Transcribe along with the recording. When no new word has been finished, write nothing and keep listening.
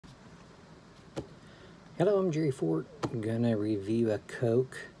Hello, I'm Jerry Fort. I'm gonna review a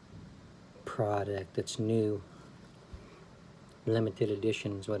Coke product that's new. Limited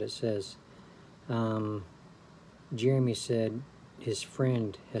edition is what it says. Jeremy said his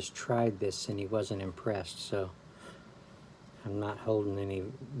friend has tried this and he wasn't impressed, so I'm not holding any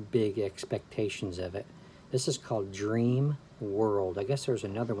big expectations of it. This is called Dreamworld. I guess there's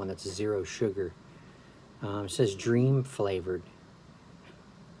another one that's 0 sugar. It says dream flavored.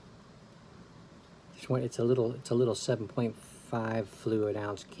 It's a little 7.5 fluid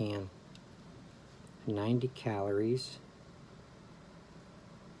ounce can. 90 calories.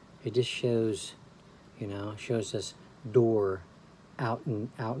 It just shows, shows this door out in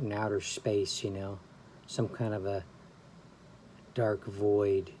outer space, some kind of a dark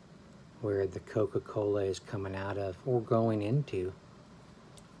void where the Coca-Cola is coming out of or going into.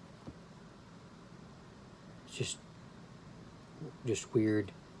 It's just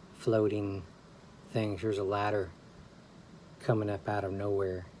weird floating things. There's a ladder coming up out of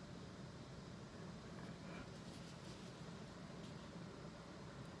nowhere.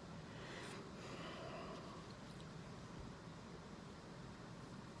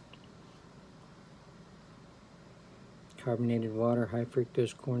 Carbonated water, high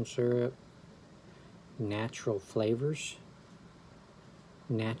fructose corn syrup, natural flavors,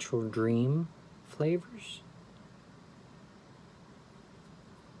 natural dream flavors.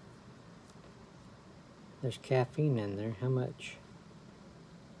 There's caffeine in there. How much?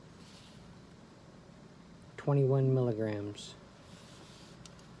 21 milligrams.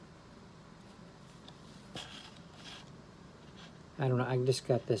 I don't know. I just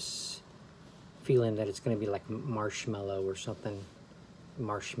got this feeling that it's going to be like marshmallow or something,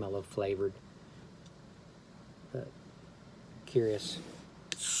 marshmallow flavored. But curious.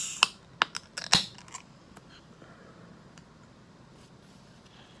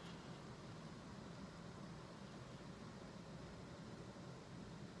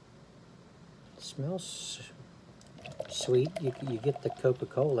 It smells sweet. You get the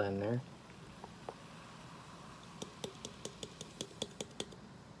Coca-Cola in there.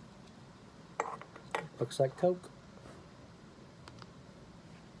 Looks like Coke.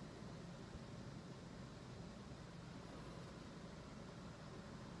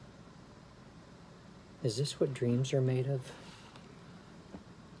 Is this what dreams are made of?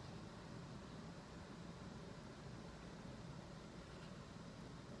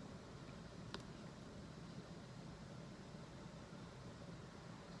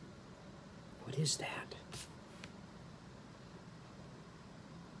 What is that?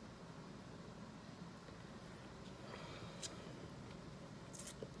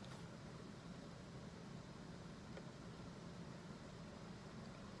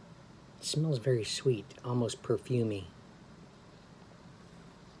 It smells very sweet, almost perfumey.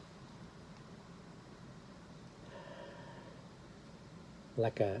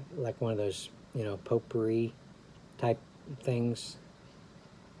 Like one of those, potpourri type things,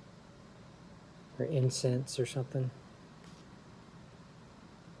 or incense or something.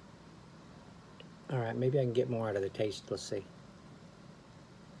 All right, maybe I can get more out of the taste. Let's see.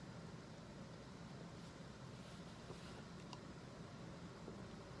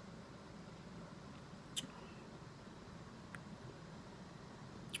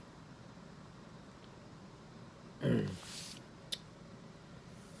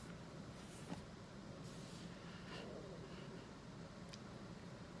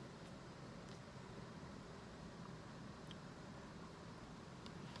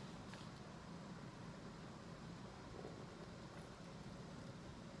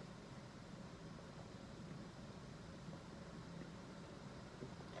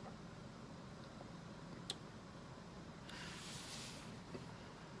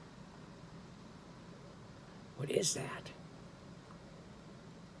 What is that?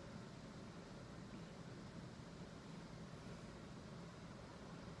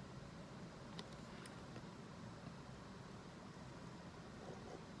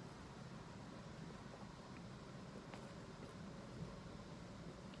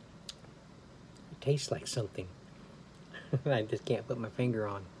 It tastes like something. I just can't put my finger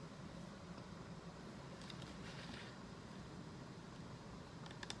on.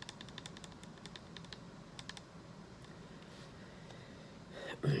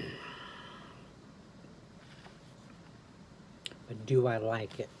 But do I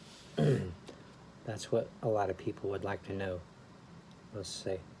like it? That's what a lot of people would like to know. Let's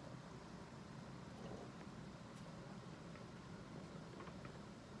see.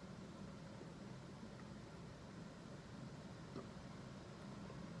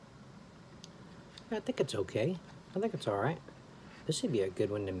 I think it's okay. I think it's all right. This would be a good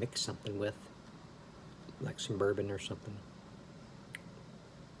one to mix something with. like some bourbon or something.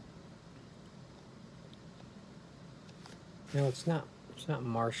 No, it's not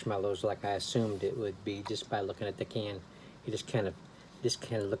marshmallows like I assumed it would be just by looking at the can. It just kind of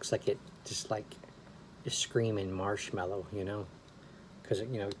looks like it just screaming marshmallow, you know, because it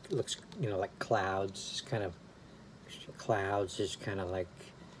looks like clouds, just kind of like,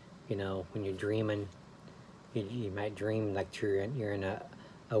 you know, when you're dreaming, you might dream like you're in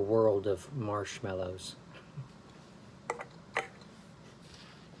a world of marshmallows.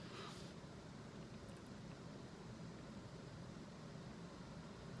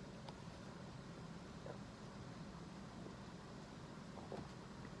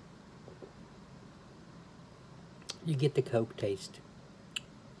 You get the Coke taste.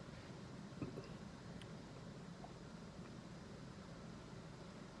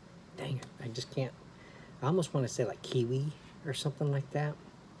 Dang it, I just can't. I almost want to say like kiwi or something like that.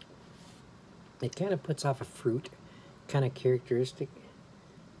 It kind of puts off a fruit kind of characteristic.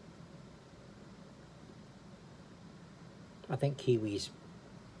 I think kiwi's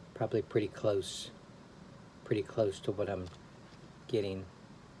probably pretty close to what I'm getting.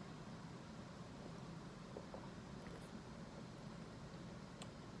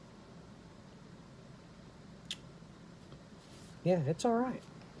 Yeah, it's all right.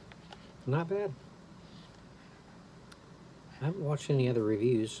 Not bad. I haven't watched any other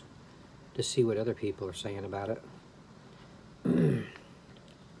reviews to see what other people are saying about it.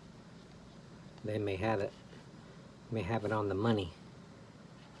 They may have it on the money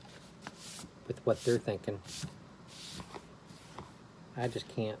with what they're thinking. I just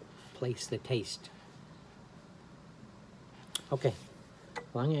can't place the taste. Okay,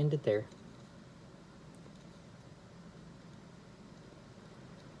 well, I'm gonna end it there.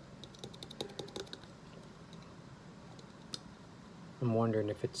 I'm wondering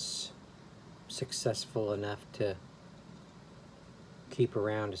if it's successful enough to keep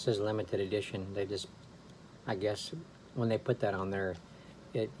around. It says limited edition. They just, I guess, when they put that on there,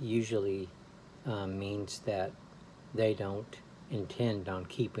 it usually means that they don't intend on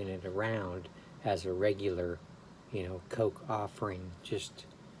keeping it around as a regular, you know, Coke offering.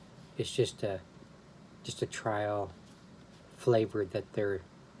 It's just a trial flavor that they're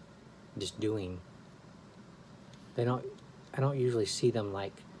just doing. I don't usually see them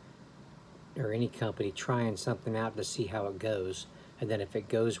like, or any company trying something out to see how it goes, and then if it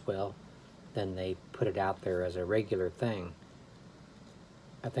goes well, then they put it out there as a regular thing.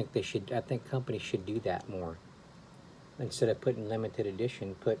 I think companies should do that more. Instead of putting limited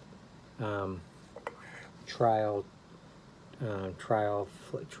edition, put trial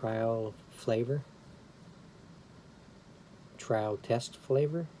flavor, trial test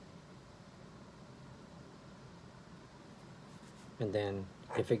flavor. And then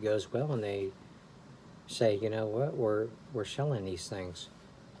if it goes well and they say, you know what, we're selling these things,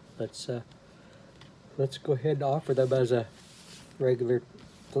 let's go ahead and offer them as a regular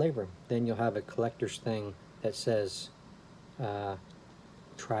flavor. Then you'll have a collector's thing that says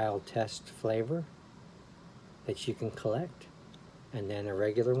trial test flavor that you can collect, and then a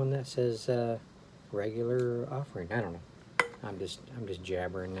regular one that says regular offering. I don't know. I'm just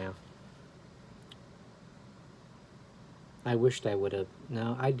jabbering now. I wished I would have.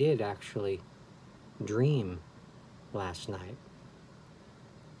 No, I did actually dream last night,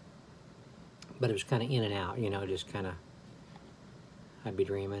 but it was kind of in and out, you know, just kind of, I'd be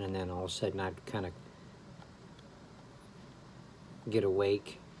dreaming and then all of a sudden I'd kind of get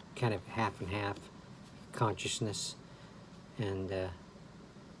awake, kind of half and half consciousness, and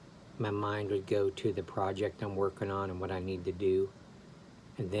my mind would go to the project I'm working on and what I need to do,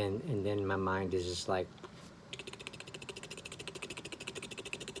 and then my mind is just like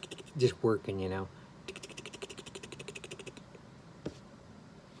just working, you know. I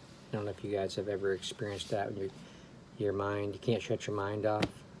don't know if you guys have ever experienced that when your mind, you can't shut your mind off,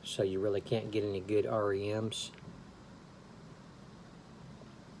 so you really can't get any good REMs.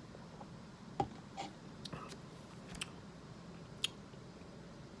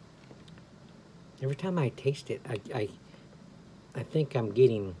 Every time I taste it, I think I'm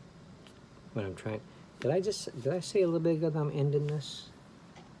getting what I'm trying. Did I say a little bit ago that I'm ending this?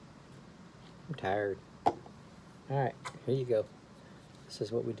 I'm tired. Alright, here you go. This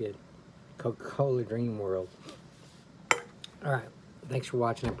is what we did. Coca-Cola Dreamworld. Alright, thanks for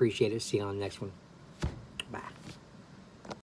watching. I appreciate it. See you on the next one.